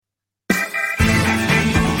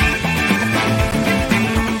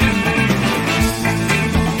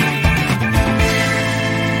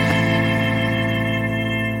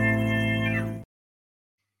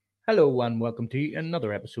Hello and welcome to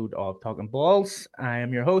another episode of Talking Balls. I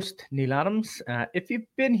am your host, Neil Adams. If you've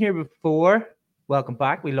been here before, welcome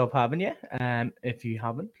back. We love having you. If you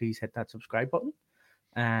haven't, please hit that subscribe button.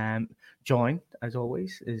 Joined, as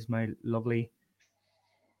always, is my lovely,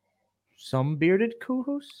 some bearded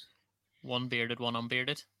co-host. One bearded, one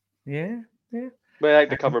unbearded. Yeah, yeah. We like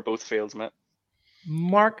to cover both fields, mate.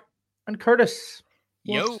 Mark and Curtis.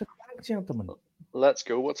 Yo. What's the crack, gentlemen? Let's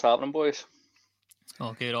go. What's happening, boys?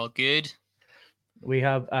 All good, all good. We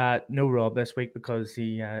have no Rob this week because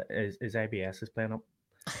his IBS is playing up.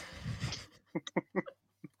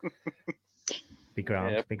 Be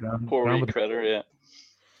grand, Yeah, be grand. Poor grand wee with the- critter, yeah.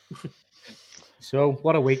 So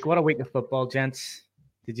what a week! What a week of football, gents.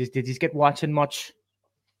 Did you get watching much?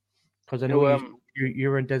 Because I know you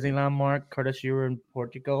were in Disneyland, Mark. Curtis, you were in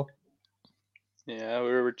Portugal. Yeah, we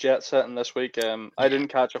were jet setting this week. I didn't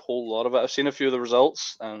catch a whole lot of it. I've seen a few of the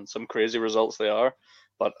results, and some crazy results they are.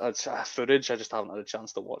 But it's footage. I just haven't had a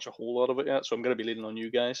chance to watch a whole lot of it yet, so I'm going to be leaning on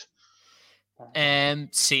you guys.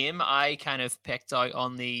 Same. I kind of picked out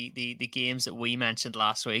on the games that we mentioned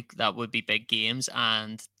last week that would be big games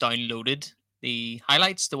and downloaded the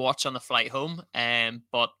highlights to watch on the flight home.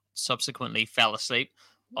 But subsequently fell asleep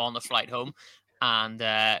on the flight home and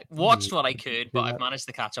watched what I could. But I've managed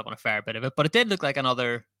to catch up on a fair bit of it. But it did look like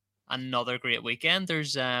another great weekend.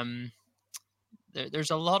 There's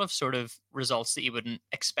a lot of sort of results that you wouldn't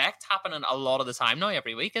expect happening a lot of the time now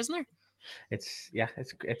every week, isn't there? It's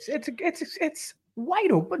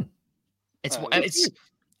wide open.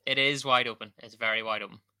 It is wide open. It's very wide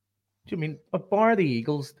open. Do you mean bar the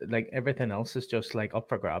Eagles? Like everything else is just like up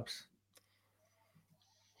for grabs.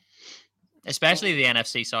 Especially the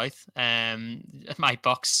NFC South. My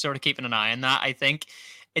Bucks sort of keeping an eye on that. I think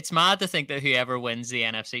it's mad to think that whoever wins the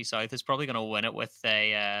NFC South is probably going to win it with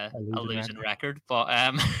a losing record. But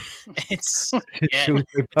it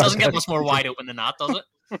doesn't get much more wide open than that, does it?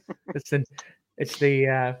 It's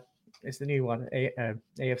the new one,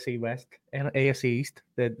 AFC West and AFC East,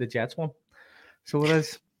 the Jets one. So it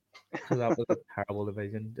is. So that was a terrible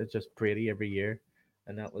division. It's just pretty every year,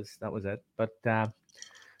 and that was it. But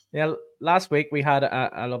yeah, last week we had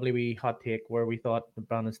a lovely wee hot take where we thought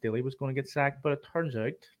Brandon Staley was going to get sacked, but it turns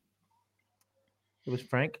out it was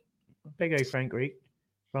Big A Frank Reek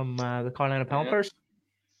from the Carolina Panthers.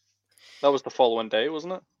 That was the following day,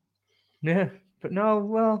 wasn't it? Yeah, but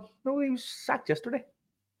no, he was sacked yesterday.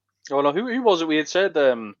 Oh no, who was it? We had said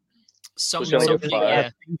Rob was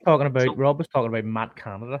talking about Matt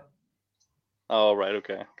Canada. Oh right,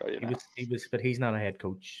 okay, got you. He was, but he's not a head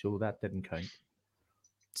coach, so that didn't count.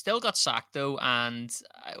 Still got sacked though, and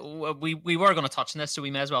we were going to touch on this, so we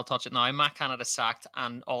may as well touch it now. Matt Canada sacked,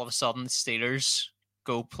 and all of a sudden the Steelers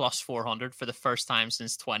go plus 400 for the first time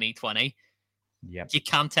since 2020. Yeah, you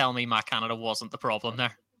can't tell me Matt Canada wasn't the problem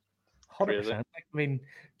there. 100%. I mean,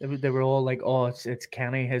 they were all like, "Oh, it's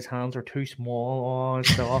Kenny. His hands are too small. Oh,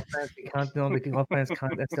 it's the offense. He can't do the offense.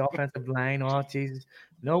 It's the offensive line. Oh, Jesus,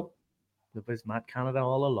 nope. It was Matt Canada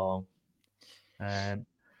all along."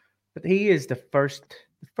 But he is the first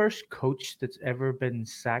coach that's ever been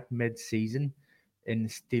sacked mid-season in the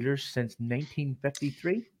Steelers since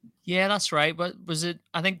 1953. Yeah, that's right. But was it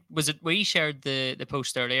we shared the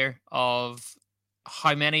post earlier of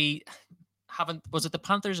how many was it the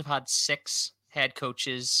Panthers have had 6 head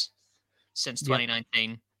coaches since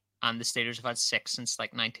 2019 and the Steelers have had 6 since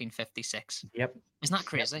like 1956. Yep. Isn't that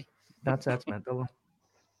crazy? That's mental.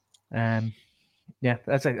 Yeah,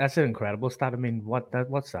 that's an incredible stat. I mean,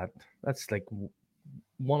 what's that? That's like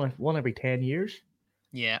one every 10 years.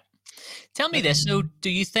 Yeah. Tell me this, though.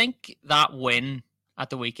 Do you think that win at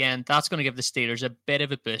the weekend, that's going to give the Steelers a bit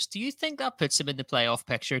of a boost? Do you think that puts them in the playoff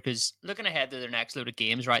picture? Because looking ahead to their next load of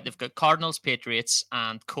games, right, they've got Cardinals, Patriots,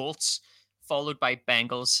 and Colts, followed by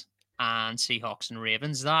Bengals and Seahawks and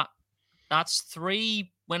Ravens. That's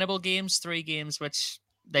 3 winnable games, 3 games which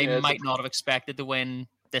they might not have expected to win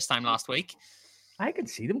this time last week. I can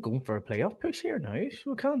see them going for a playoff push here now.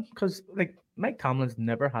 We can, because like Mike Tomlin's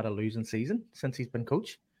never had a losing season since he's been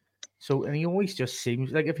coach. So, and he always just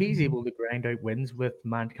seems like if he's able to grind out wins with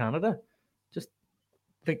Matt Canada, just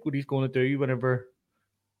think what he's going to do whenever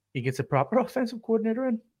he gets a proper offensive coordinator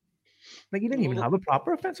in. Like he didn't even have a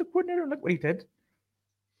proper offensive coordinator. Look what he did.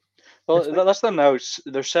 Well, that's them now.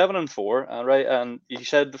 They're 7-4, right? And you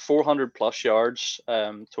said 400 plus yards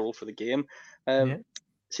total for the game.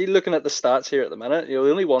 See, looking at the stats here at the minute, they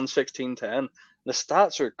only won 16-10. The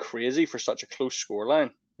stats are crazy for such a close scoreline.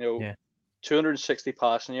 260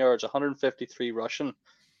 passing yards, 153 rushing,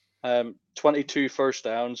 22 first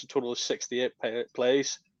downs, a total of 68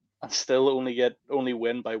 plays, and still only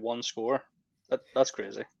win by 1 score. That's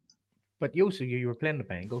crazy. But you also you were playing the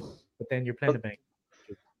Bengals, but then you're playing the Bengals.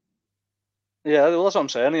 Yeah, well, that's what I'm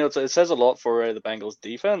saying. It says a lot for the Bengals'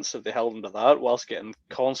 defense if they held them to that whilst getting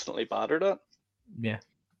constantly battered at. Yeah.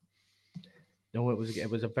 No, it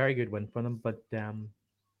was a very good win for them, but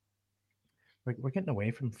we're getting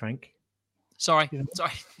away from Frank. Sorry.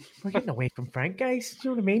 We're getting away from Frank, guys.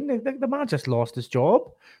 You know what I mean? The man just lost his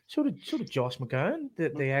job. So did Josh McGowan,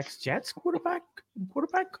 the ex-Jets quarterback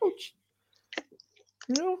coach.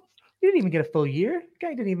 You know, he didn't even get a full year.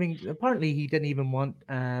 Guy didn't even. Apparently, he didn't even want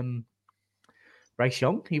Bryce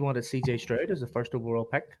Young. He wanted C.J. Stroud as the first overall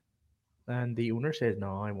pick, and the owner says,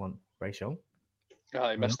 "No, I want Bryce Young."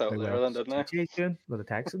 I missed out there then, didn't I? C.J.'s doing with the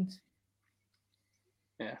Texans.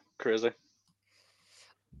 Yeah, crazy.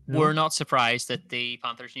 We're not surprised that the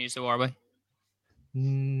Panthers news the Warby.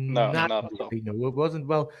 No, not at all. No, it wasn't.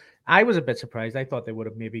 Well, I was a bit surprised. I thought they would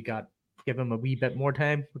have maybe give him a wee bit more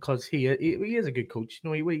time because he is a good coach. You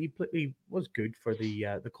know, he was good for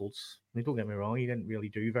the Colts. I mean, don't get me wrong, he didn't really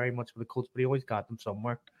do very much for the Colts, but he always got them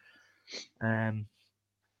somewhere. But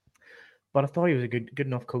I thought he was a good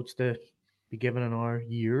enough coach to be given another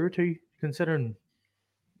year or two, considering,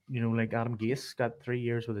 you know, like Adam Gase got 3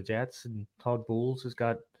 years with the Jets, and Todd Bowles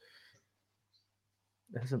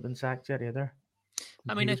hasn't been sacked yet either.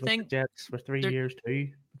 I mean, I think the Jets for 3 years too.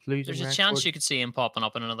 There's a chance you could see him popping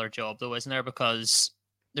up in another job, though, isn't there? Because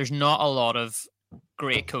there's not a lot of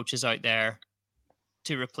great coaches out there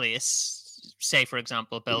to replace. Say, for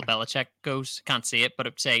example, Bill Belichick goes. Can't see it,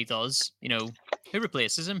 but say he does. You know, who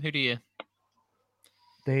replaces him? Who do you?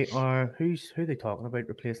 They are who are they talking about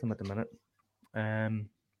replacing them at the minute?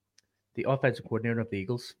 The offensive coordinator of the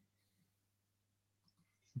Eagles.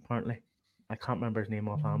 Apparently, I can't remember his name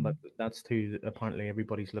offhand, but that's who apparently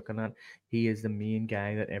everybody's looking at. He is the main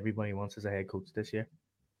guy that everybody wants as a head coach this year.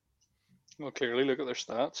 Well, clearly, look at their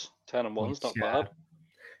stats. 10-1's not bad.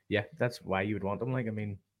 Yeah, that's why you would want them. Like, I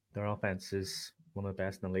mean, their offense is one of the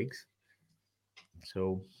best in the leagues.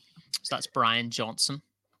 So that's Brian Johnson.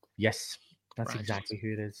 Yes, that's exactly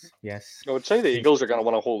who it is. Yes. I would say the Eagles are going to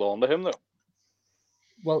want to hold on to him, though.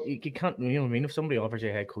 Well, you can't, you know what I mean? If somebody offers you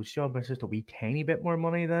a head coach job, it's just a wee tiny bit more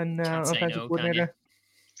money than offensive coordinator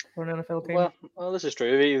for an NFL team. Well, this is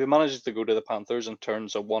true. If he manages to go to the Panthers and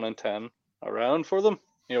turns a 1-10 around for them,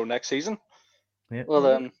 you know, next season, well,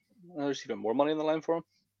 then there's even more money in the line for him.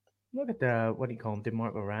 Look at what do you call him,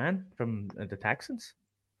 DeMarco Ryan from the Texans.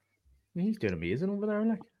 I mean, he's doing amazing over there,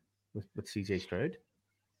 like with C.J. Stroud.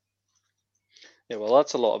 Yeah, well,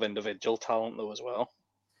 that's a lot of individual talent though as well.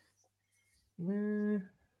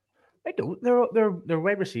 I don't. Their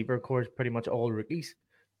wide receiver core is pretty much all rookies.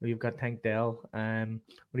 You've got Tank Dell. What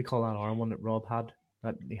do you call that arm one that Rob had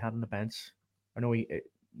that he had on the bench? I know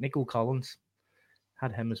Nico Collins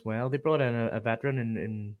had him as well. They brought in a veteran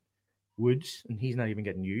in Woods, and he's not even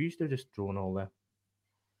getting used. They're just throwing all the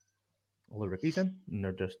rookies in, and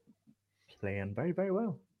they're just playing very, very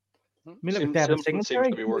well. I mean, look at Devin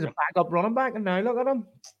Singletary. He was a backup running back, and now look at him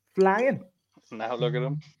flying. Now look at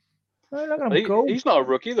him. Oh, look at him go. He's not a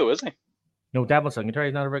rookie, though, is he? No, Devin Singletary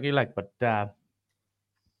is not a rookie, like, but I'm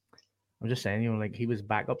just saying, you know, like he was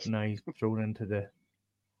backup, and now he's thrown into the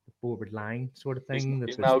forward line sort of thing.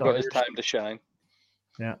 He's now got his time to shine.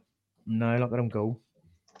 Yeah. Now look at him go.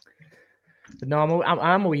 But no,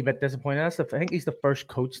 I'm a wee bit disappointed. I think he's the first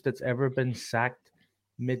coach that's ever been sacked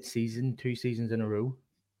mid-season, 2 seasons in a row.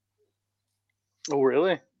 Oh,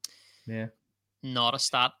 really? Yeah. Not a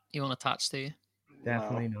stat you want to attach to you?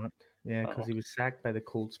 Definitely not. Yeah, because he was sacked by the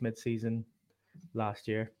Colts mid-season last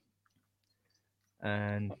year,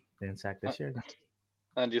 and then sacked this year.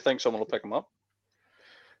 And do you think someone will pick him up?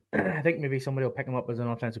 I think maybe somebody will pick him up as an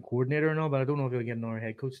offensive coordinator or no, but I don't know if he'll get another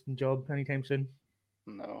head coaching job anytime soon.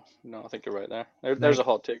 No, I think you're right there. There's a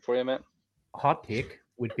hot take for you, mate. Hot take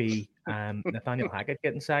would be Nathaniel Hackett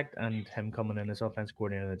getting sacked and him coming in as offensive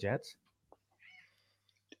coordinator of the Jets.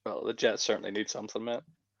 Well, the Jets certainly need something, mate.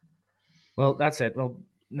 Well, that's it. Well,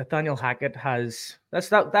 Nathaniel Hackett has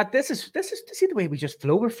this is see the way we just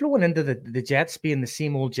flow. We're flowing into the Jets being the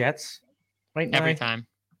same old Jets right now. Every time.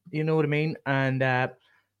 You know what I mean? And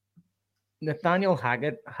Nathaniel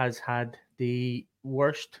Hackett has had the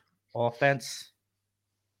worst offense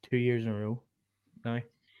 2 years in a row now.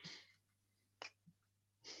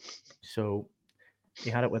 So he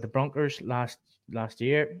had it with the Broncos last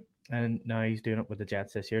year, and now he's doing it with the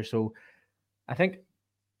Jets this year. So I think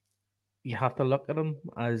you have to look at him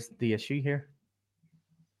as the issue here.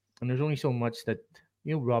 And there's only so much that,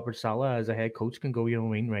 you know, Robert Saleh as a head coach can go, you know what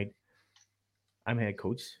I mean, right? I'm head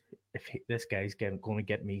coach. If this guy's going to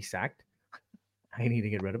get me sacked, I need to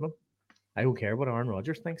get rid of him. I don't care what Aaron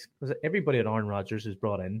Rodgers thinks, because everybody at Aaron Rodgers is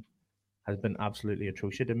brought in has been absolutely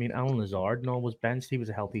atrocious. I mean, Alan Lazard was benched. He was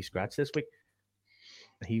a healthy scratch this week.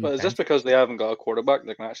 He was But is this benched. because they haven't got a quarterback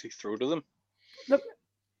that can actually throw to them? Look,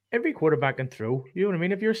 every quarterback can throw. You know what I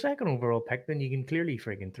mean? If you're second overall pick, then you can clearly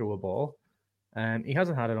freaking throw a ball. He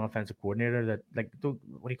hasn't had an offensive coordinator that, like,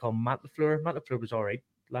 what do you call Matt LaFleur? Matt LaFleur was all right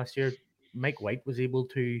last year. Mike White was able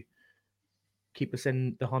to keep us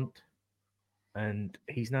in the hunt, and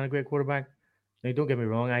he's not a great quarterback. Now, don't get me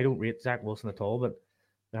wrong, I don't rate Zach Wilson at all, but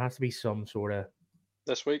there has to be some sort of.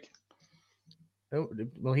 This week? Oh,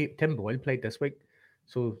 well, Tim Boyle played this week,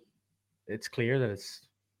 so it's clear that it's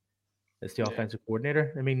the offensive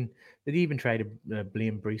coordinator. I mean, did he even try to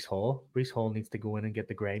blame Breece Hall? Breece Hall needs to go in and get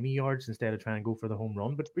the grimy yards instead of trying to go for the home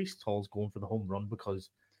run. But Breece Hall's going for the home run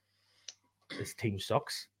because his team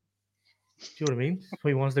sucks. Do you know what I mean? So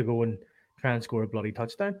he wants to go and try and score a bloody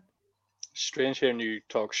touchdown. Strange hearing you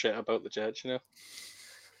talk shit about the Jets, you know.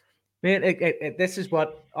 Man, this is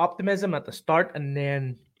what optimism at the start and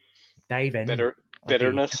then dive in.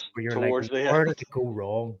 Bitterness towards the end. Where did it go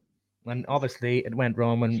wrong? And obviously it went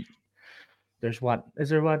wrong when there's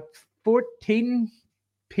 14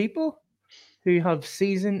 people who have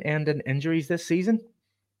season-ending injuries this season?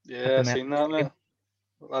 Yeah, I've seen that, man.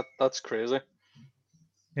 That's crazy.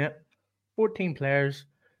 Yeah. 14 players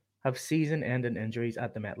have season-ending injuries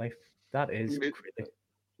at the MetLife. That is crazy.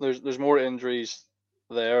 There's more injuries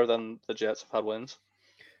there than the Jets have had wins.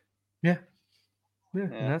 Yeah.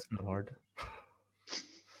 And that's not hard.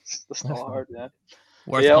 That's not hard, yeah.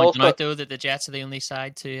 Worth pointing out, though, that the Jets are the only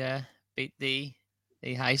side to beat the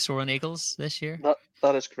high-scoring Eagles this year.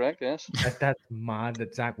 That is correct, yes. That's mad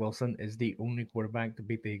that Zach Wilson is the only quarterback to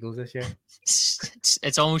beat the Eagles this year.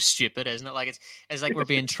 It's almost stupid, isn't it? Like it's like we're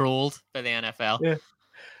being trolled by the NFL. Yeah.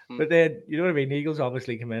 But then, you know what I mean? Eagles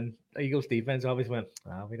obviously come in. Eagles defense obviously went,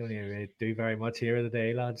 we don't even really do very much here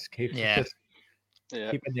today, lads. Keep it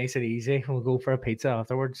nice and easy. We'll go for a pizza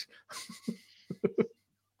afterwards.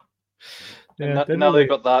 Now they've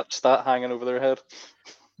got that stat hanging over their head.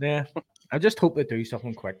 Yeah. I just hope they do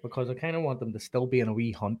something quick because I kind of want them to still be in a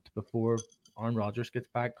wee hunt before Aaron Rodgers gets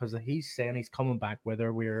back because he's saying he's coming back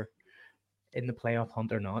whether we're in the playoff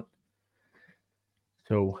hunt or not.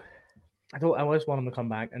 So I just want him to come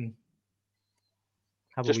back and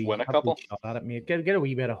have win a couple shot at it, mate. Get a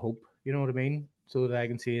wee bit of hope. You know what I mean? So that I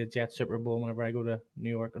can see a Jets Super Bowl whenever I go to New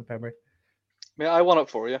York in February. Yeah, I want it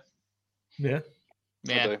for you. Yeah.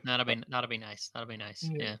 Yeah, that'll be nice. That'll be nice.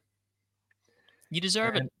 Yeah. You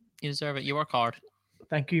deserve it. You deserve it. You work hard.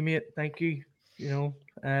 Thank you, mate. Thank you. You know,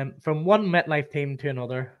 from one MetLife team to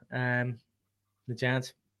another, the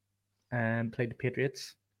Giants played the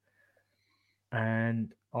Patriots,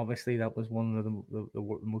 and obviously that was one of the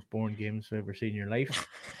most boring games you've ever seen in your life.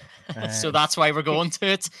 So that's why we're going to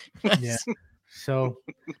it. Yeah. So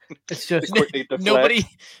it's just nobody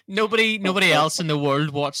else in the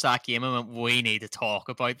world watched that game and went, we need to talk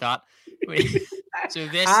about that. So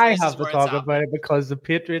I have to talk about it because the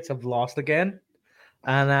Patriots have lost again,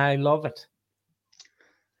 and I love it.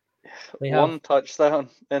 One touchdown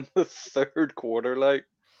in the third quarter,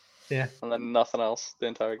 yeah, and then nothing else the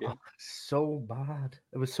entire game. So bad.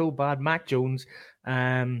 It was so bad. Mac Jones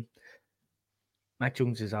is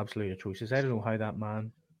absolutely atrocious. I don't know how that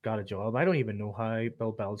man got a job. I don't even know how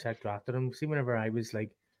Bill Belichick drafted him. See, whenever I was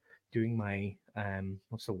like doing my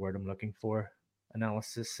what's the word I'm looking for?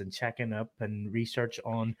 Analysis and checking up and research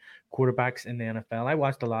on quarterbacks in the NFL. I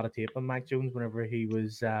watched a lot of tape on Mac Jones whenever he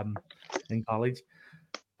was in college,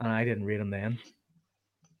 and I didn't rate him then.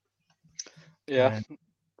 Yeah.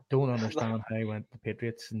 Don't understand how he went to the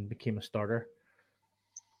Patriots and became a starter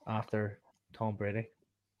after Tom Brady.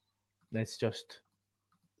 It's just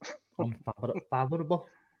unfathomable,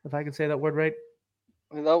 if I can say that word right.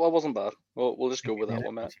 That wasn't bad. Well, we'll just go with that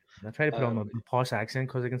one, Matt. I try to put on a posh accent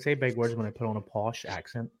because I can say big words when I put on a posh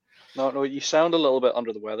accent. No, you sound a little bit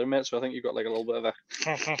under the weather, mate. So I think you've got like a little bit of a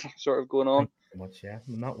sort of going on. Much, yeah.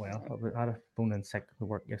 I'm not well. I had a phone in sick to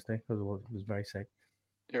work yesterday because I was very sick.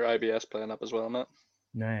 Your IBS playing up as well, mate.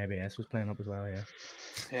 No, IBS was playing up as well, yeah.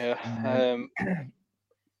 Yeah.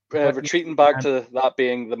 Retreating back to that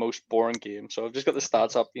being the most boring game. So I've just got the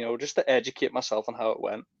stats up, just to educate myself on how it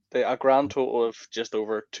went. A grand total of just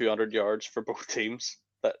over 200 yards for both teams.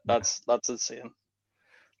 That's insane.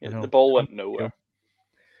 Yeah, the ball went nowhere.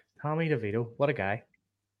 Tommy DeVito, what a guy!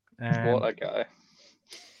 What a guy!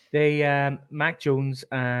 They Mac Jones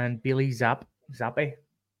and Bailey Zappi,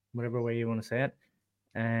 whatever way you want to say it,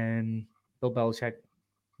 and Bill Belichick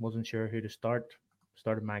wasn't sure who to start.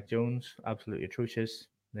 Started Mac Jones, absolutely atrocious.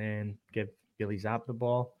 Then give Bailey Zapp the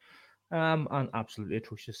ball, and absolutely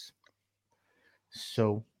atrocious.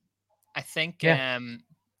 So, I think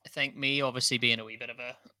me obviously being a wee bit of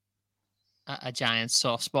a Giants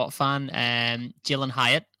soft spot fan. Jalen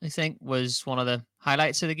Hyatt, I think, was one of the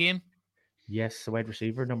highlights of the game. Yes, the wide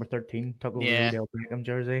receiver, number 13, took over Yeah. the Odell Beckham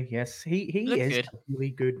jersey. Yes, he Looked is good. a really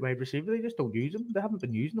good wide receiver. They just don't use him. They haven't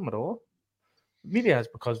been using him at all. Maybe that's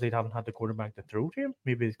because they haven't had the quarterback to throw to him.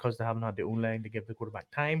 Maybe it's because they haven't had the O-line to give the quarterback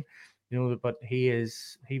time. But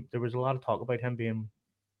there was a lot of talk about him being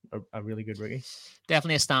a really good rookie.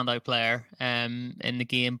 Definitely a standout player in the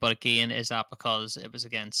game, but again, is that because it was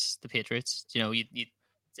against the Patriots?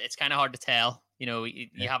 It's kind of hard to tell. You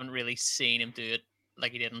haven't really seen him do it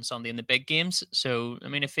like he did on Sunday in the big games. So, I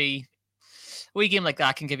mean, if a wee game like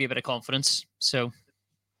that can give you a bit of confidence. So,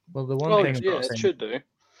 well, the one thing it should do.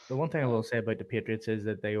 The one thing I will say about the Patriots is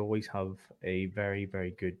that they always have a very,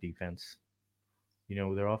 very good defense.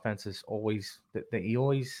 Their offense is always he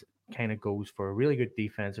always kind of goes for a really good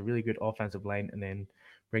defense, a really good offensive line, and then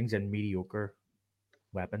brings in mediocre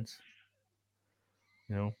weapons.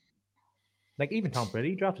 Like even Tom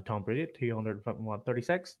Brady drafted Tom Brady at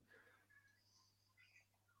 236.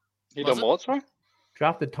 He done what, sorry?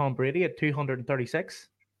 Drafted Tom Brady at 236.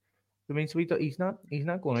 I mean, so he's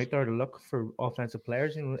not going out there to look for offensive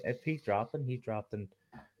players. If he's drafting in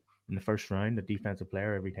the first round a defensive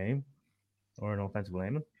player every time, or an offensive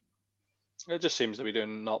lineman. It just seems to be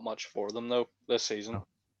doing not much for them though this season.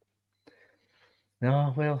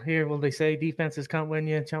 No, well, they say defenses can't win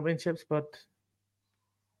you championships, but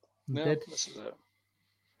did. This is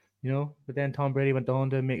it. But then Tom Brady went on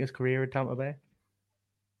to make his career at Tampa Bay.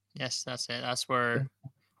 Yes, that's it. That's where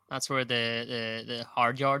the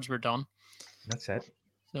hard yards were done. That's it.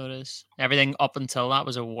 So it is. Everything up until that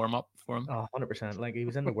was a warm up for him. 100%. Like he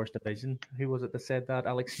was in the worst division. Who was it that said that?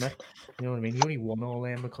 Alex Smith. You know what I mean? He only won all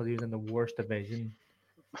them because he was in the worst division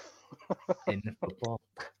in the football.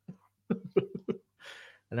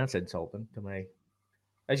 And that's insulting to me.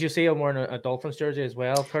 As you see, I'm wearing a Dolphins jersey as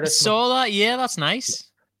well. Curtis, saw that. Yeah, that's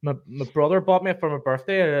nice. My brother bought me it for my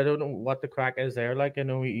birthday. I don't know what the crack is there. Like,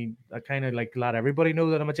 I kind of like let everybody know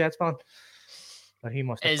that I'm a Jets fan. But he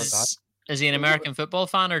must have forgot. Is he an American football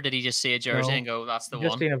fan, or did he just see a jersey and go, "That's the one"?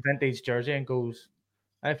 Just seen a vintage jersey and goes,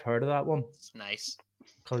 "I've heard of that one." It's nice.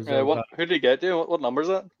 Who did he get you? What number is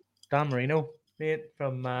that? Dan Marino, mate,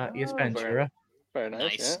 from Ace Ventura. Very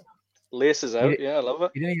nice. Yeah. Laces out. I love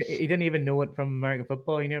it. He didn't even know it from American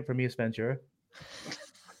football. He knew it from Ace Ventura.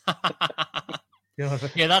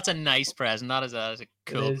 Yeah, that's a nice present. That is a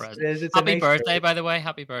cool present. Happy birthday, by the way.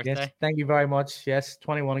 Happy birthday. Yes, thank you very much. Yes,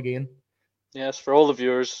 21 again. Yes, for all the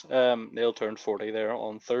viewers, Neil turned 40 there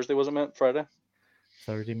on Thursday, was it, mate? Friday?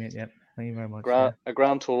 Thursday, mate, yep. Thank you very much. A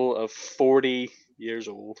grand total of 40 years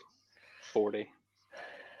old. 40.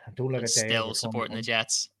 I don't look at still supporting the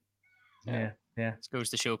Jets. Yeah. It goes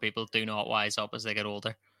to show people do not wise up as they get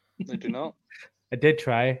older. They do not. I did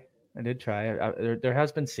try. There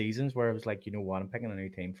has been seasons where I was like, you know what, I'm picking a new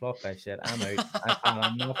team. Flop that shit. I'm out.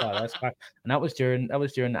 I'm not that this back. And that was during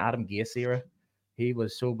the Adam Gase era. He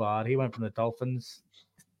was so bad. He went from the Dolphins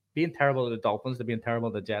being terrible at the Dolphins to being terrible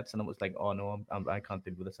at the Jets, and it was like, oh no, I can't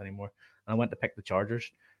deal with this anymore. And I went to pick the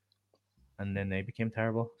Chargers, and then they became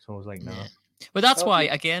terrible. So I was like, no. Yeah. But that's why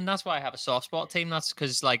I have a soft spot team. That's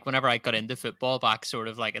because like whenever I got into football back sort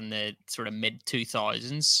of like in the sort of mid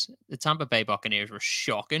 2000s, the Tampa Bay Buccaneers were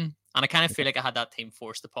shocking. And I kind of feel like I had that team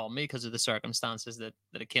forced upon me because of the circumstances that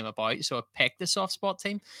it came about. So I picked the soft spot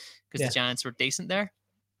team because the Giants were decent there.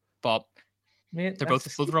 But they're both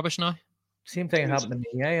rubbish now. Same thing happened to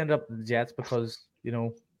me. I ended up with the Jets because,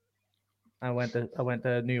 I went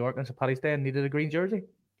to New York on St. Paddy's Day and needed a green jersey.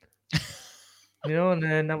 And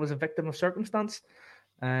then I was a victim of circumstance.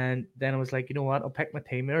 And then I was like, you know what? I'll pick my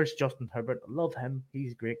team. There's Justin Herbert. I love him.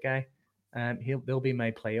 He's a great guy. They'll be my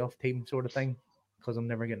playoff team sort of thing because I'm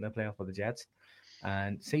never getting a playoff with the Jets.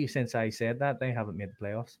 And see, since I said that, they haven't made the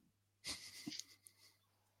playoffs.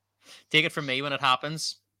 Take it from me when it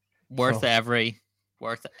happens. Worth every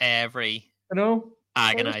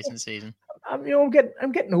agonizing season. I'm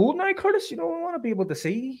getting old now, Curtis. I want to be able to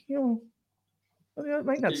see. I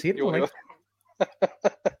might not see it.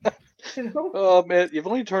 Oh, mate, you've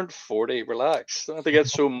only turned 40. Relax. Don't have to get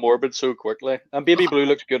so morbid so quickly. And Baby Blue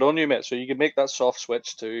looks good on you, mate. So you can make that soft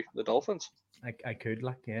switch to the Dolphins. I could,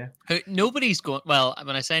 yeah. Nobody's going. Well,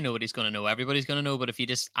 when I say nobody's going to know, everybody's going to know. But if you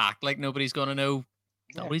just act like nobody's going to know,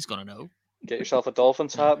 nobody's going to know. Get yourself a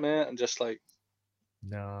Dolphins hat, mate, and just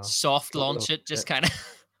soft launch it. Just kind of.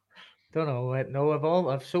 Don't know. No,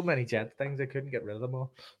 I've so many Jets things I couldn't get rid of them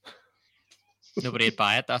all. Nobody would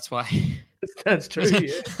buy it. That's why. That's true.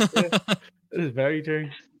 Yeah. That is very true.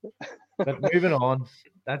 But moving on,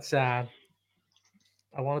 that's I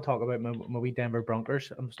want to talk about my wee Denver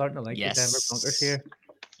Broncos. I'm starting to like the Denver Broncos here.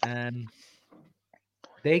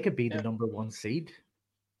 they could be the number 1 seed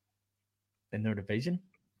in their division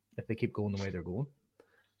if they keep going the way they're going.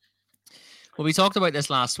 Well, we talked about this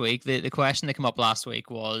last week. The question that came up last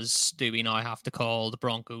week was, do we now have to call the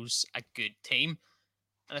Broncos a good team?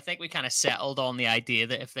 And I think we kind of settled on the idea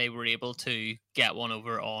that if they were able to get one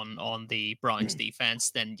over on the Browns defense,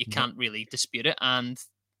 then you can't really dispute it. And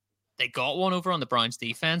they got one over on the Browns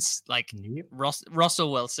defense. Like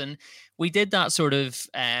Russell Wilson, we did that sort of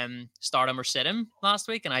start him or sit him last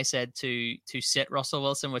week, and I said to sit Russell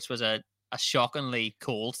Wilson, which was a shockingly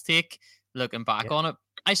cold take looking back on it.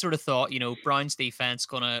 I sort of thought, Browns defense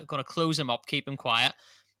gonna close him up, keep him quiet.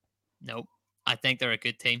 Nope, I think they're a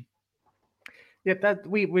good team. Yeah, that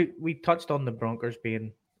we touched on the Broncos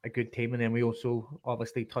being a good team, and then we also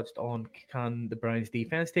obviously touched on, can the Browns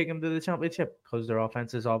defense take them to the championship, because their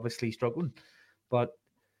offense is obviously struggling. But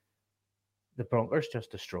the Broncos just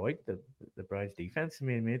destroyed the Browns defense. I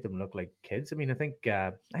mean, made them look like kids. I mean, I think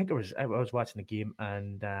I was watching the game,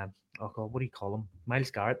 and oh God, what do you call him? Myles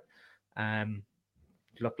Garrett.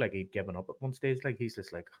 Looked like he'd given up at one stage. Like, he's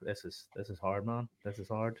just like, this is hard, man. This is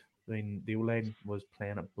hard. I mean, the O-line was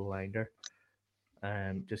playing a blinder.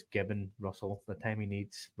 Just giving Russell the time he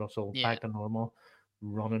needs. Russell back to normal,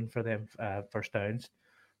 running for them first downs.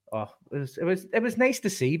 It was nice to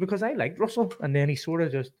see, because I liked Russell, and then he sort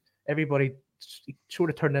of everybody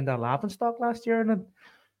sort of turned into a laughing stock last year, and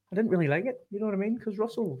I didn't really like it. You know what I mean? Because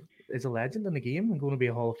Russell is a legend in the game and going to be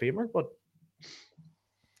a Hall of Famer. But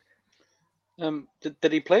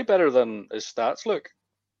did he play better than his stats look?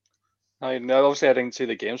 I know, obviously I didn't see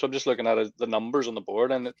the game, so I'm just looking at the numbers on the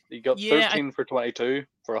board, and he got 13 for 22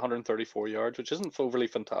 for 134 yards, which isn't overly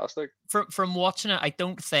fantastic. From watching it, I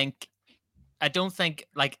don't think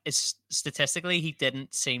like it's statistically he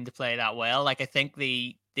didn't seem to play that well. Like, I think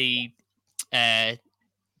the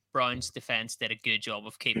Browns defense did a good job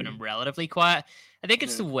of keeping him relatively quiet. I think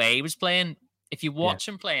it's the way he was playing. If you watch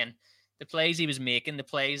him playing, the plays he was making, the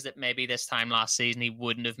plays that maybe this time last season he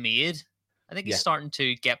wouldn't have made, I think he's starting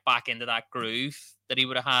to get back into that groove that he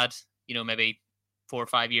would have had, maybe 4 or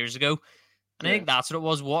 5 years ago. And I think that's what it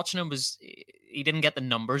was. Watching him he didn't get the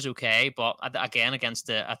numbers okay, but again, against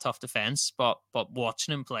a tough defense. But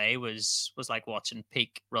watching him play was like watching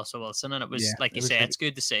peak Russell Wilson, and it was like you say, it's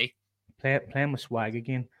good to see. Playing with swag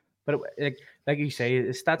again. But like you say,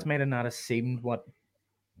 his stats might have not have seemed what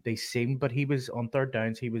they seemed, but he was on third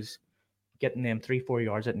downs. He was getting them 3-4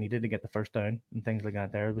 yards that needed to get the first down and things like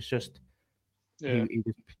that. There, it was just. He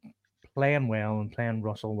was playing well and playing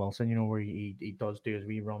Russell Wilson, where he does do his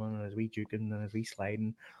wee running and his wee juking and his wee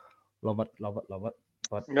sliding. Love it.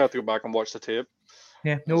 But you have to go back and watch the tape.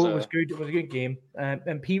 Yeah, no, it was good. It was a good game.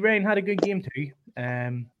 And P. Ryan had a good game too.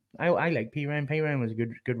 I like P. Ryan. P. Ryan was a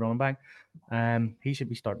good running back. He should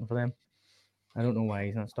be starting for them. I don't know why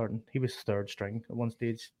he's not starting. He was third string at one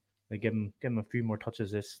stage. They give him a few more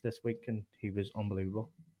touches this week, and he was unbelievable.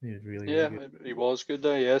 He was really good. He was good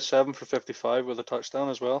there. Yeah, 7 for 55 with a touchdown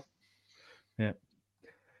as well. Yeah.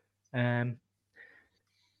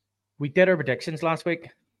 We did our predictions last week.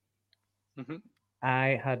 Mm-hmm.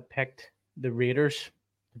 I had picked the Raiders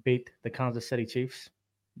to beat the Kansas City Chiefs.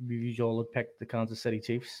 You all had picked the Kansas City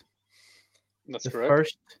Chiefs. That's the correct.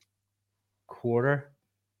 First quarter,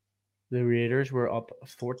 the Raiders were up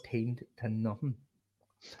 14-0.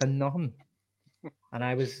 And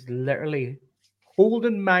I was literally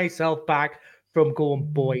holding myself back from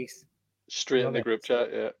going, boys. Straight in the group chat,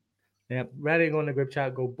 Yeah, ready to go in the group chat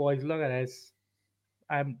and go, boys, look at this.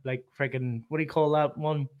 I'm like freaking, what do you call that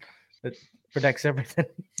one that predicts everything?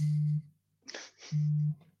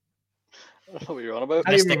 I don't know what you're on about.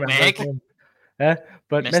 Mystic Meg. Yeah,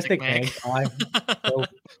 but Mystic Meg. So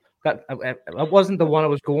that wasn't the one I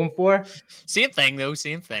was going for. Same thing, though.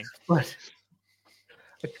 Same thing. But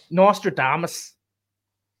Nostradamus.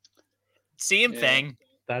 Same thing.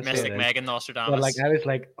 That's Mystic Meg and Nostradamus. But like, I was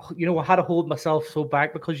like, I had to hold myself so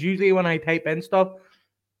back, because usually when I type in stuff,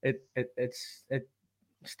 it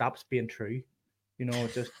stops being true.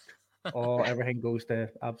 Just everything goes to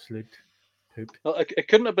absolute poop. Well, it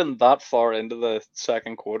couldn't have been that far into the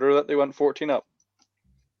second quarter that they went 14 up.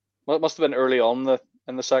 Well, it must have been early on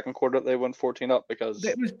in the second quarter that they went 14 up, because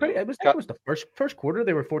it was the first quarter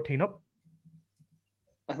they were 14 up.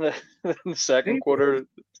 And the second quarter,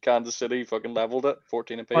 Kansas City fucking leveled it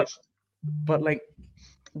 14 apiece. But like,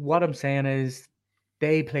 what I'm saying is,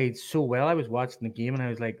 they played so well. I was watching the game and I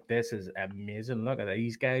was like, this is amazing. Look at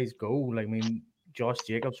these guys go. Like, I mean, Josh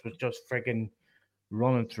Jacobs was just freaking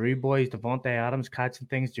running through boys. Devontae Adams catching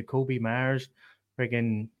things. Jacoby Myers,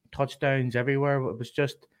 freaking touchdowns everywhere. It was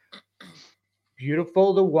just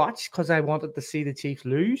beautiful to watch, because I wanted to see the Chiefs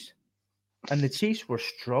lose. And the Chiefs were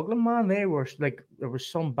struggling, man. They were like, there were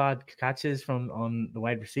some bad catches on the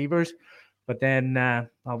wide receivers, but then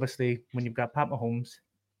obviously when you've got Pat Mahomes,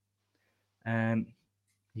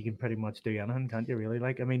 you can pretty much do anything, can't you? Really?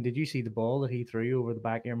 Like, I mean, did you see the ball that he threw over the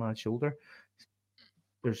back of your man's shoulder?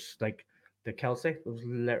 There's like the Kelsey. It was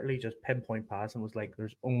literally just pinpoint pass, and was like,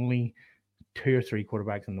 there's only 2 or 3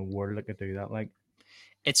 quarterbacks in the world that could do that. Like,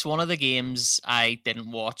 it's one of the games I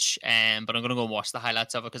didn't watch, but I'm going to go and watch the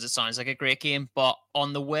highlights of it because it sounds like a great game. But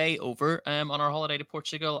on the way over on our holiday to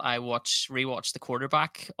Portugal, I rewatched The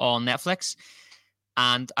Quarterback on Netflix.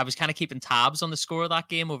 And I was kind of keeping tabs on the score of that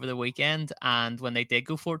game over the weekend. And when they did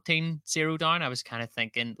go 14-0 down, I was kind of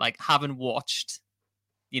thinking, like, having watched,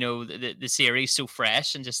 the series so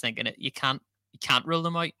fresh and just thinking you can't rule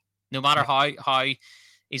them out. No matter how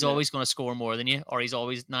he's always going to score more than you, or he's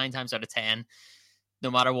always 9 times out of 10. No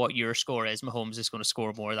matter what your score is, Mahomes is going to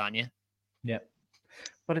score more than you. Yeah,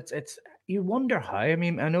 but it's you wonder how. I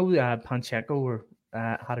mean, I know Pacheco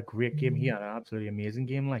had a great game. He had an absolutely amazing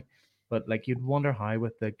game. But you'd wonder how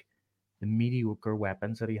with the mediocre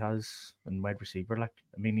weapons that he has in wide receiver. Like,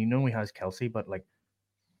 I mean, he has Kelsey, but like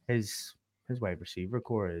his wide receiver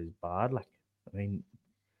core is bad. Like, I mean,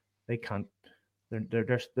 they can't.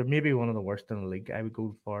 They're maybe one of the worst in the league. I would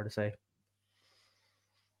go far to say.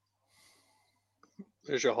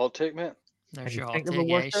 There's your hot take, mate. There's your hot take.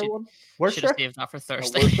 Yeah, should have saved that for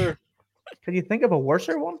Thursday. Can you think of a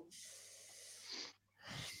worser one?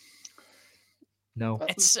 No.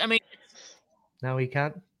 No, he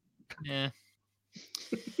can't. Yeah.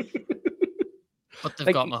 But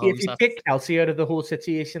they've got Mahomes. If you pick Kelsey out of the whole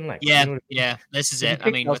situation, this is it. I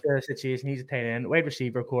mean, Kelsey out of the situation, he's a tight end, wide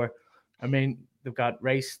receiver core. I mean, they've got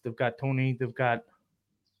Rice, they've got Tony, they've got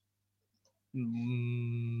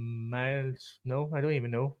Miles. No, I don't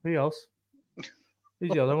even know. Who else?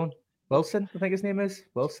 Who's the other one? Wilson, I think his name is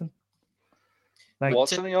Wilson. Like,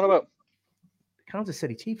 Watson, are you on about? Kansas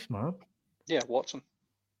City Chiefs, man. Yeah, Watson.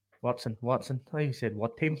 How you said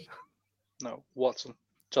what team? No, Watson.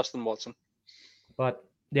 Justin Watson. But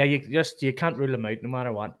yeah, you can't rule him out no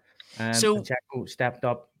matter what. So Pacheco stepped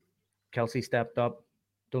up, Kelsey stepped up.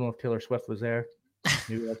 Don't know if Taylor Swift was there.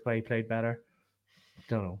 Maybe that's why he played better.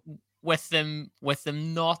 Don't know. With them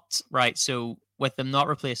not right. So with them not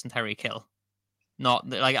replacing Tyreek Hill, not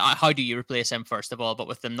like how do you replace him first of all? But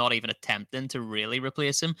with them not even attempting to really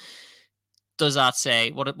replace him, does that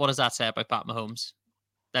say what does that say about Pat Mahomes?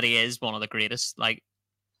 That he is one of the greatest, like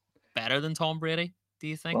better than Tom Brady? Do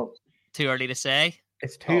you think? Well, too early to say.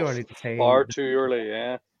 It's too early to say. Far too early,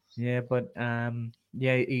 yeah. Yeah, but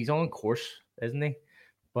he's on course, isn't he?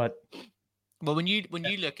 But well, when you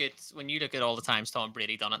look at all the times Tom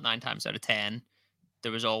Brady done it 9 times out of 10,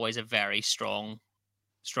 there was always a very strong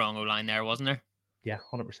O-line there, wasn't there? Yeah,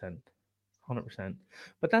 100%.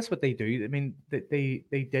 But that's what they do. I mean,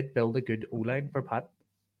 they did build a good O-line for Pat.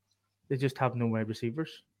 They just have no wide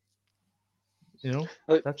receivers.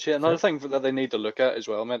 Another thing that they need to look at as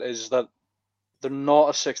well, mate, is that they're not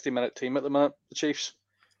a 60-minute team at the minute, the Chiefs.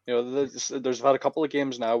 There's had a couple of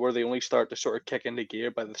games now where they only start to sort of kick into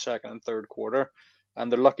gear by the second and third quarter,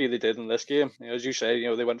 and they're lucky they did in this game. As you say,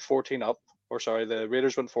 they went 14 up, the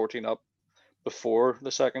Raiders went 14 up before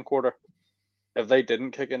the second quarter. If they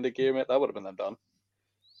didn't kick into gear, mate, that would have been them done.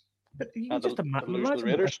 But you can just imagine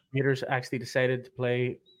the Raiders actually decided to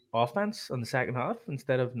play offense on the second half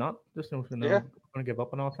instead of not. Just going to give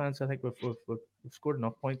up on offense. I think we've scored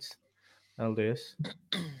enough points. That'll do us.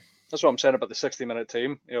 That's what I'm saying about the 60-minute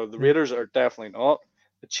team. The Raiders are definitely not.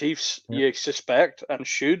 The Chiefs, you suspect and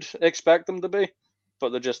should expect them to be, but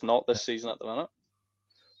they're just not this season at the minute.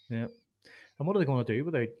 Yeah. And what are they going to do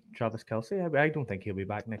without Travis Kelce? I don't think he'll be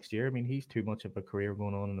back next year. I mean, he's too much of a career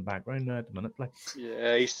going on in the background now at the minute.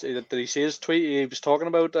 Yeah, did he see his tweet? He was talking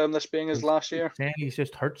about this being his last year. He's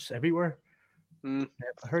just hurts everywhere. I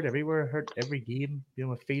hurt everywhere. Hurt every game.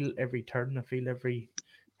 I feel every turn. I feel every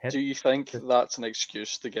hit. Do you think that's an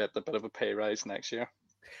excuse to get a bit of a pay rise next year?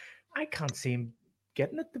 I can't see him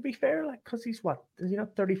getting it, to be fair. Because he's what? Is he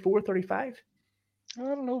not 34, 35? I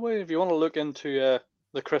don't know. If you want to look into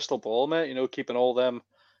the crystal ball, mate, keeping all them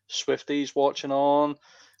Swifties watching on,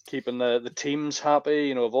 keeping the teams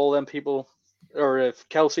happy, of all them people, or if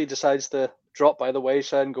Kelsey decides to drop by the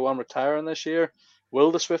wayside and go on retiring this year,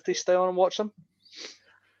 will the Swifties stay on and watch them?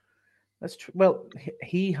 That's true. Well,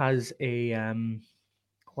 he has a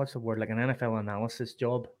what's the word, like an NFL analysis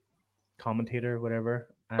job, commentator, whatever.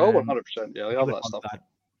 100%. Yeah, they have that stuff.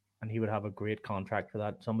 And he would have a great contract for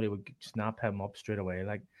that. Somebody would snap him up straight away.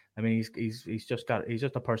 I mean, he's just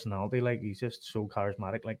a personality. He's just so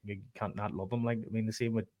charismatic. You can't not love him. The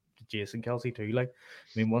same with Jason Kelsey too. Like,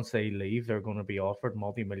 I mean, once they leave, they're going to be offered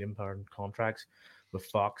multi-million-pound contracts with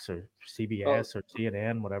Fox or CBS or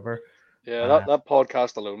CNN, whatever. Yeah, that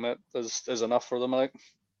podcast alone, mate, is enough for them, like.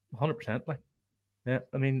 100%. Like, yeah,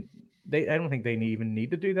 I mean, I don't think they even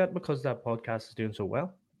need to do that because that podcast is doing so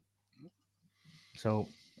well. So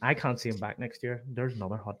I can't see him back next year. There's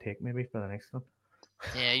another hot take maybe for the next one.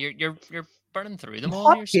 Yeah, you're burning through them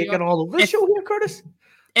all here. Taking all over the show here, Curtis.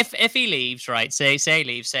 If he leaves, right? Say he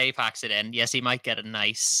leaves, say he packs it in. Yes, he might get a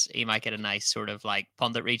nice sort of like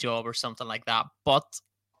punditry job or something like that. But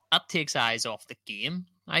that takes eyes off the game,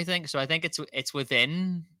 I think. So I think it's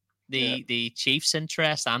within the Chiefs'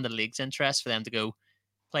 interest and the league's interest for them to go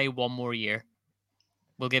play one more year.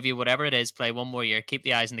 We'll give you whatever it is, play one more year, keep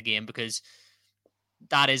the eyes on the game, because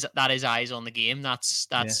that is eyes on the game.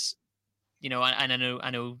 That's you know, and I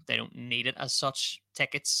know they don't need it as such.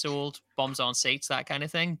 Tickets sold, bums on seats, that kind of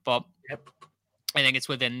thing. But I think it's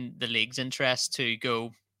within the league's interest to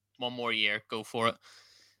go one more year, go for it.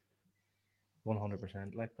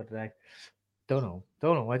 100%. Like, but I don't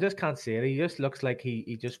know. I just can't see it. He just looks like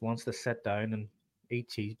he just wants to sit down and eat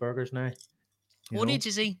cheeseburgers now. What age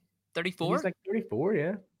is he? 34? He's like 34,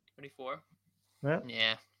 yeah. 34? Yeah.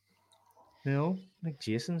 Yeah. You know, like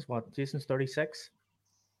Jason's 36.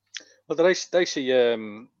 Well, did I see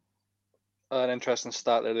an interesting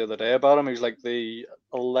stat there the other day about him? He's like the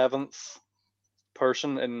 11th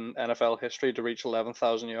person in NFL history to reach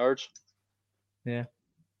 11,000 yards. Yeah.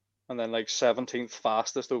 And then like 17th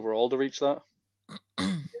fastest overall to reach that.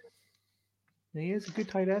 He is a good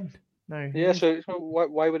tight end. No. Yeah, so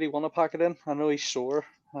why would he want to pack it in? I know he's sore,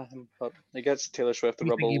 but he gets Taylor Swift to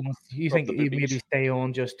rub you think he maybe stay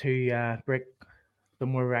on just to break the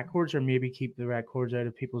more records, or maybe keep the records out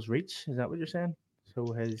of people's reach? Is that what you're saying?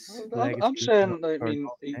 So his I'm saying, I mean,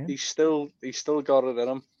 he's still got it in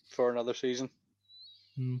him for another season.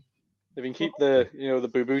 If he can keep the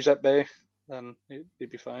boo boos at bay, then he'd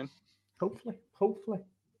be fine. Hopefully.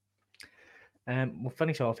 We'll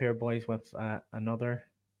finish off here, boys, with another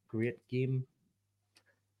great game.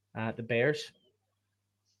 The Bears.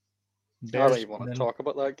 I don't even want to talk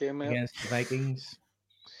about that game, man. Against the Vikings.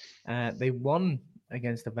 They won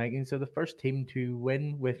against the Vikings. They're the first team to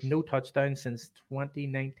win with no touchdowns since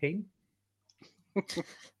 2019.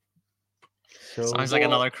 Sounds like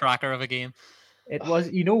another cracker of a game. It was,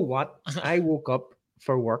 you know what? I woke up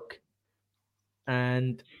for work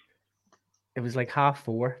and it was like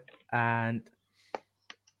 4:30, and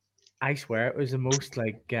I swear it was the most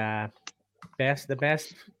like the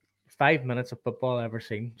best 5 minutes of football I've ever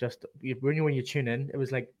seen. Just when you tune in, it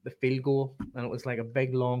was like the field goal, and it was like a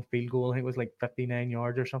big long field goal. I think it was like 59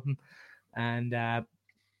 yards or something, and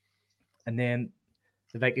then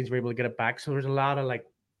the Vikings were able to get it back. So there's a lot of like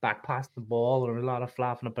back past the ball, or a lot of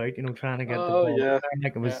flapping about, trying to get the ball. Yeah.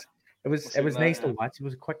 Like it was nice to watch. It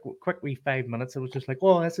was a quick wee 5 minutes. It was just like,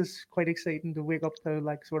 oh, this is quite exciting to wake up to,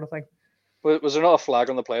 like, sort of thing. Was there not a flag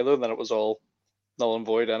on the play though? Then it was all null and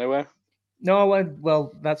void anyway. No,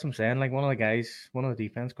 well, that's what I'm saying. Like, one of the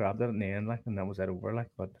defense grabbed it in the end, like, and that was it over. Like,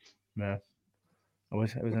 but yeah, it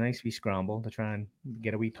was a nice wee scramble to try and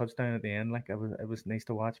get a wee touchdown at the end. Like, it was nice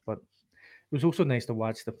to watch, but it was also nice to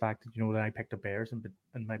watch the fact that that I picked the Bears in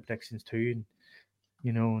my predictions too,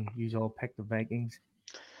 and and you all picked the Vikings.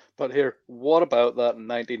 But here, what about that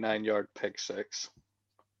 99-yard pick six?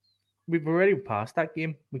 We've already passed that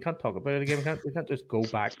game. We can't talk about it again. We can't just go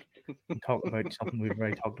back and talk about something we've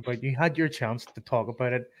already talked about. You had your chance to talk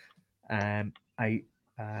about it. I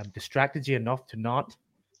distracted you enough to not.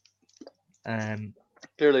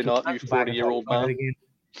 Clearly not, you 40-year-old man. Again.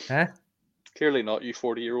 Huh? Clearly not, you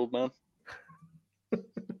 40-year-old man.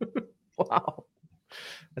 Wow.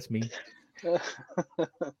 That's me.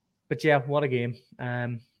 But yeah, what a game.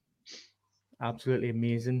 Absolutely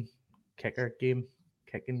amazing kicking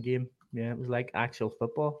game. Yeah, it was like actual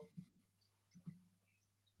football.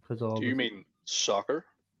 Do you mean soccer?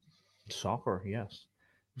 Soccer, yes.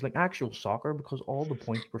 It was like actual soccer because all the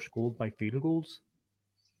points were scored by field goals.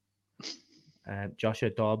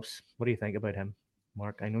 Joshua Dobbs, what do you think about him,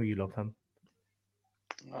 Mark? I know you love him.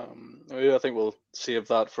 I think we'll save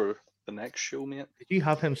that for the next show, mate. Did you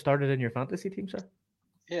have him started in your fantasy team, sir?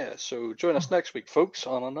 Yeah, so join us next week, folks,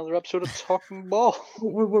 on another episode of Talking Ball.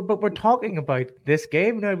 But we're talking about this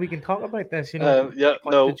game now. We can talk about this,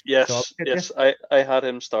 Yes. I had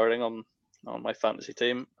him starting on my fantasy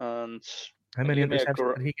team, and how many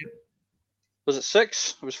interceptions did he get? Was it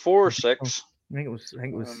 6? It was 4 or 6. I think it was 4.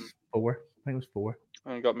 I think it was 4.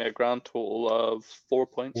 And got me a grand total of 4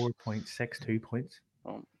 points. 4.62 points.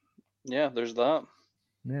 Yeah, there's that.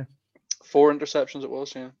 Yeah. 4 interceptions it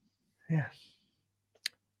was, yeah. Yeah.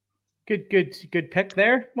 Good pick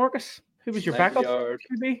there, Marcus. Who was your 90 backup? yard.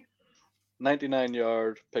 QB?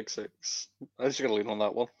 99-yard pick six. I just gotta lean on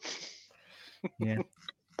that one. Yeah.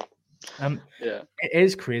 Yeah. It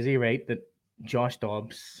is crazy, right? That Josh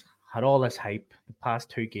Dobbs had all this hype the past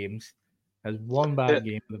 2 games, has one bad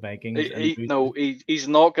game for the Vikings. He's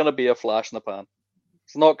not gonna be a flash in the pan.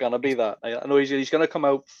 It's not gonna be that. I know he's gonna come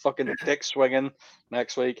out fucking dick swinging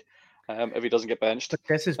next week, if he doesn't get benched. But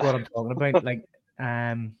this is what I'm talking about. Like,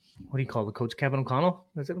 what do you call the coach? Kevin O'Connell?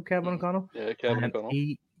 Is it Kevin O'Connell? Yeah, Kevin O'Connell.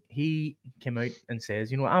 He came out and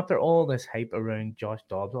says, after all this hype around Josh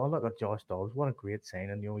Dobbs, oh, look at Josh Dobbs, what a great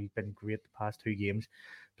signing. He's been great the past 2 games.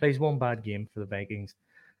 Plays one bad game for the Vikings.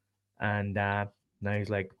 And now he's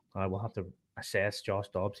like, we'll have to assess Josh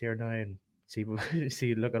Dobbs here now and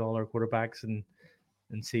look at all our quarterbacks and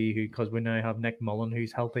see who, because we now have Nick Mullen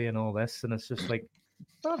who's healthy and all this. And it's just like,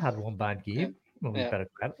 not had one bad game. Well, we better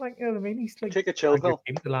credit, like, you know what I mean? He's like, take a chill pill.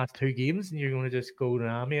 The last 2 games, and you're going to just go,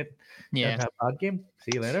 mate. Yeah, have a bad game.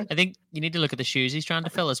 See you later. I think you need to look at the shoes he's trying to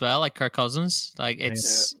fill as well, like Kirk Cousins. Like,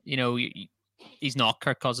 it's he's not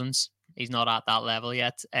Kirk Cousins. He's not at that level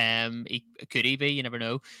yet. Could he be? You never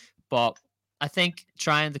know. But I think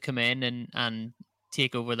trying to come in and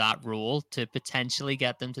take over that role to potentially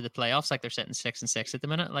get them to the playoffs, like they're sitting 6-6 at the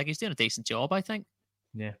minute. Like, he's doing a decent job, I think.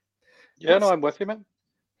 Yeah. Yeah, no, I'm with you, man.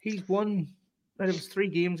 He's won. It was 3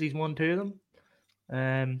 games. He's won 2 of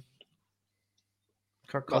them.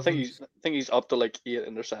 Kirk Cousins, I think he's up to like 8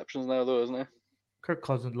 interceptions now, though, isn't he? Kirk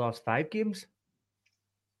Cousins lost 5 games.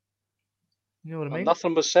 You know what I mean?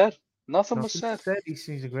 Nothing was said. Nothing was said.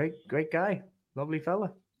 He's a great guy, lovely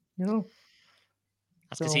fella.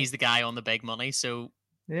 That's because he's the guy on the big money. So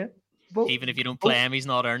yeah, even if you don't play him, he's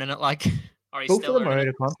not earning it. Like, or he's both still of them are out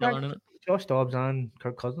of contract. contract. Josh Dobbs and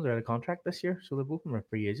Kirk Cousins are out of contract this year, so they're both of them are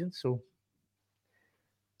free agents. So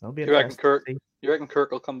that'll be. You reckon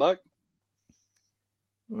Kirk will come back?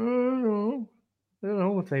 I don't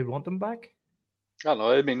know if they want him back. I don't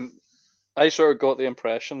know. I mean, I sort of got the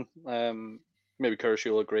impression, maybe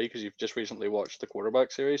Kershaw will agree because you've just recently watched the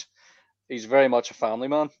quarterback series. He's very much a family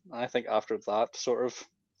man. I think after that sort of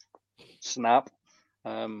snap,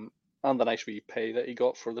 and the nice wee pay that he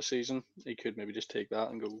got for the season, he could maybe just take that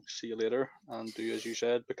and go see you later and do, as you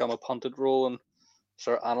said, become a punted role and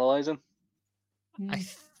start analysing.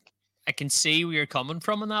 I can see where you're coming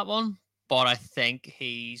from on that one, but I think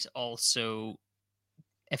he's also,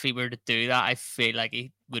 if he were to do that, I feel like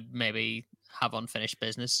he would maybe have unfinished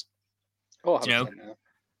business. Oh,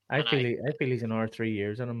 I feel he's another 3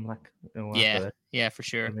 years in him. Like, yeah, for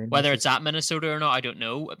sure. I mean, whether it's at Minnesota or not, I don't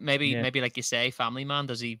know. Maybe like you say, family man.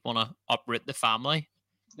 Does he want to uproot the family?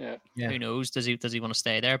 Yeah. Who knows? Does he want to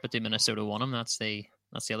stay there? But do Minnesota want him? That's the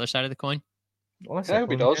other side of the coin. Well, I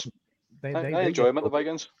hope he does. I enjoy him at the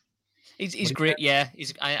Vikings. He's great. Yeah,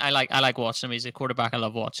 I like watching him. He's a quarterback I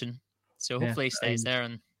love watching. So hopefully he stays there.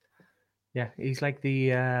 And he's like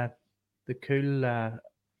the cool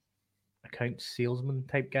account salesman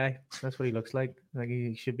type guy. That's what he looks like. Like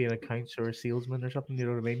he should be an accounts or a salesman or something. You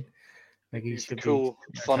know what I mean? Like he's should cool,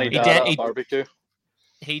 funny dad at a barbecue.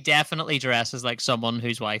 He definitely dresses like someone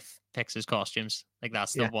whose wife picks his costumes. Like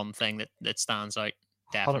that's the one thing that stands out.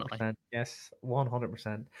 Definitely. 100%. Yes,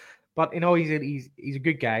 100%. But he's a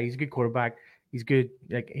good guy. He's a good quarterback. He's good.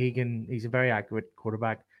 Like he's a very accurate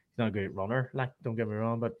quarterback. He's not a great runner. Like, don't get me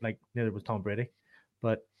wrong, but like neither was Tom Brady.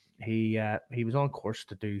 But he was on course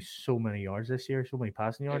to do so many yards this year, so many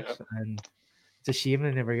passing yards, and it's a shame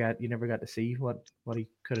you never got to see what he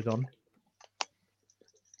could have done.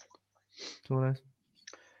 So it is.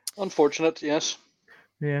 Unfortunate, yes.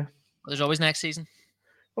 Yeah. There's always next season.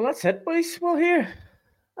 Well, that's it, boys. Well, here,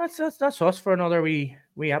 that's us for another wee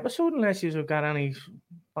episode. Unless you've got any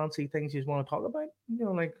fancy things you want to talk about,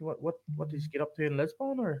 like what did you get up to in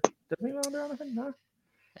Lisbon or Disneyland or anything? No.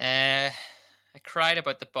 I cried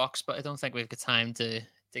about the Bucks, but I don't think we've got time to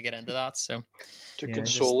get into that. So to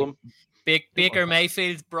console them, Baker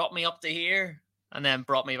Mayfield brought me up to here and then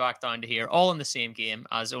brought me back down to here, all in the same game,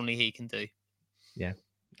 as only he can do. Yeah,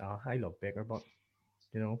 I love Baker, but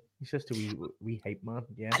he's just a wee hype man.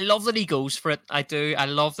 Yeah, I love that he goes for it. I do. I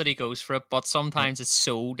love that he goes for it, but sometimes it's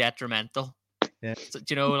so detrimental. Yeah, so,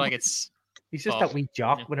 like it's. He's just that wee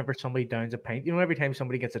jock whenever somebody downs a pint. Every time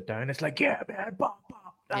somebody gets it down, it's like, yeah, man, bop,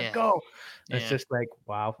 let's go. It's just like,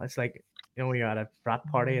 wow. It's like, you're at a frat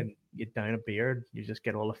party and you down a beer and you just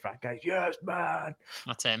get all the frat guys, yes, man.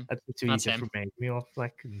 That's him. That's who he just reminds me of.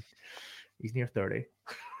 Like, and he's near 30.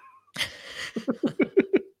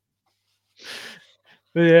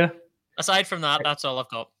 But yeah. Aside from that, that's all I've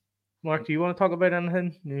got. Mark, do you want to talk about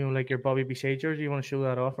anything? Like your Bobby B. Shager? Do you want to show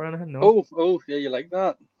that off or anything? No. Oh, yeah, you like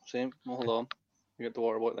that? Same. Hold on. You get the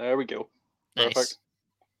water bottle. There we go. Perfect. Nice.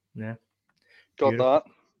 Yeah. Got Beautiful. that.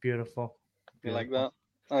 Beautiful. You like that?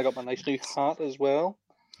 I got my nice new hat as well.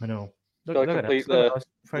 I know. Look, Got to look at complete us.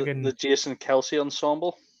 Look at us. the Jason Kelsey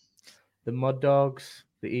ensemble. The Mud Dogs,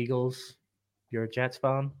 the Eagles. You're a Jets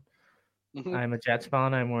fan. Mhm. I'm a Jets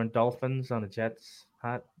fan. I'm wearing Dolphins on a Jets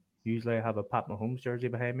hat. Usually I have a Pat Mahomes jersey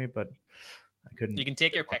behind me, but I couldn't. You can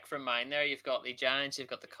take your pick from mine there. You've got the Giants, you've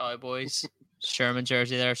got the Cowboys, Sherman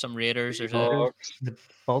jersey there, some Raiders, there's a Seahawks. The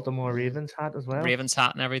Baltimore Ravens hat as well. Ravens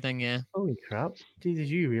hat and everything, yeah. Holy crap. Jesus,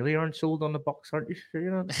 you really aren't sold on the Bucks, aren't you? Sure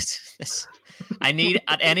you're not? I need,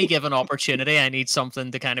 at any given opportunity, I need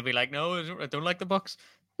something to kind of be like, no, I don't like the Bucks.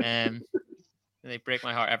 They break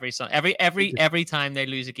my heart every time they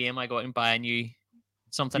lose a game. I go out and buy a new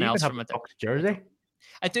something You even else have from a it. Bucks jersey.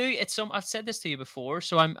 I do. It's I've said this to you before,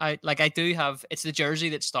 so I do have. It's the jersey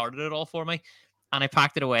that started it all for me, and I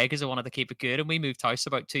packed it away because I wanted to keep it good. And we moved house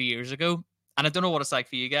about 2 years ago, and I don't know what it's like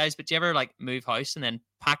for you guys, but do you ever like move house and then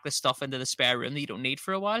pack the stuff into the spare room that you don't need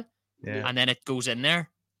for a while, Yeah. and then it goes in there?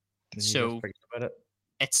 And you just So forget about it.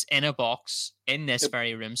 it's in a box in this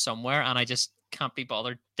very room somewhere, and I just can't be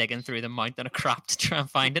bothered digging through the mountain of crap to try and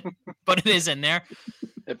find it. But it is in there.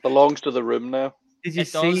 It belongs to the room now. Did you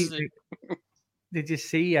It does. see? Did you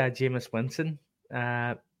see Jameis Winston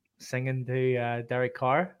singing to Derek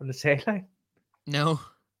Carr on the sideline? No.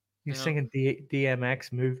 He's No. singing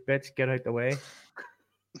DMX, move bitch, get out the way.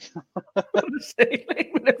 On the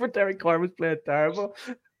sideline, whenever Derek Carr was playing terrible,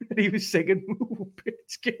 he was singing, move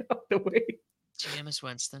bitch, get out the way. Jameis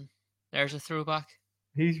Winston. There's a throwback.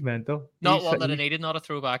 He's mental. Not He's- one that I he- needed, not a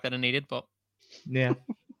throwback that I needed, but Yeah.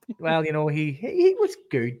 Well, you know, he was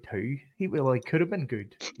good too. He could have been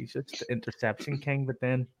good. He's just the interception king, but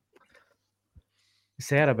then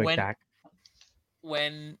said about When- Dak.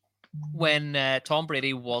 when Tom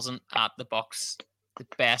Brady wasn't at the Bucks, the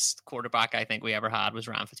best quarterback I think we ever had was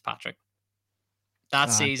Ryan Fitzpatrick. That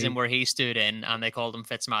Ah, season he- where he stood in and they called him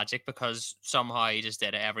Fitzmagic because somehow he just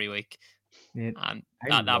did it every week. Yeah, And I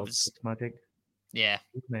that love was, Fitzmagic. yeah.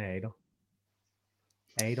 He's my idol.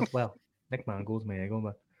 Well, Nick Mangold's my idol,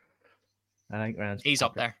 but I think Ryan He's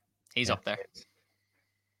up Fitzpatrick. there. He's Yeah. up there.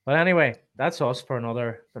 But anyway, that's us for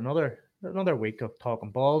another week of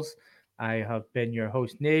talking balls. I have been your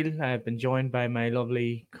host Neil. I have been joined by my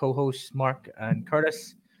lovely co-hosts Mark and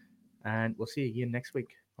Curtis, and we'll see you again next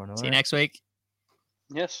week for another. See you next week.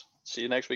 Yes. See you next week.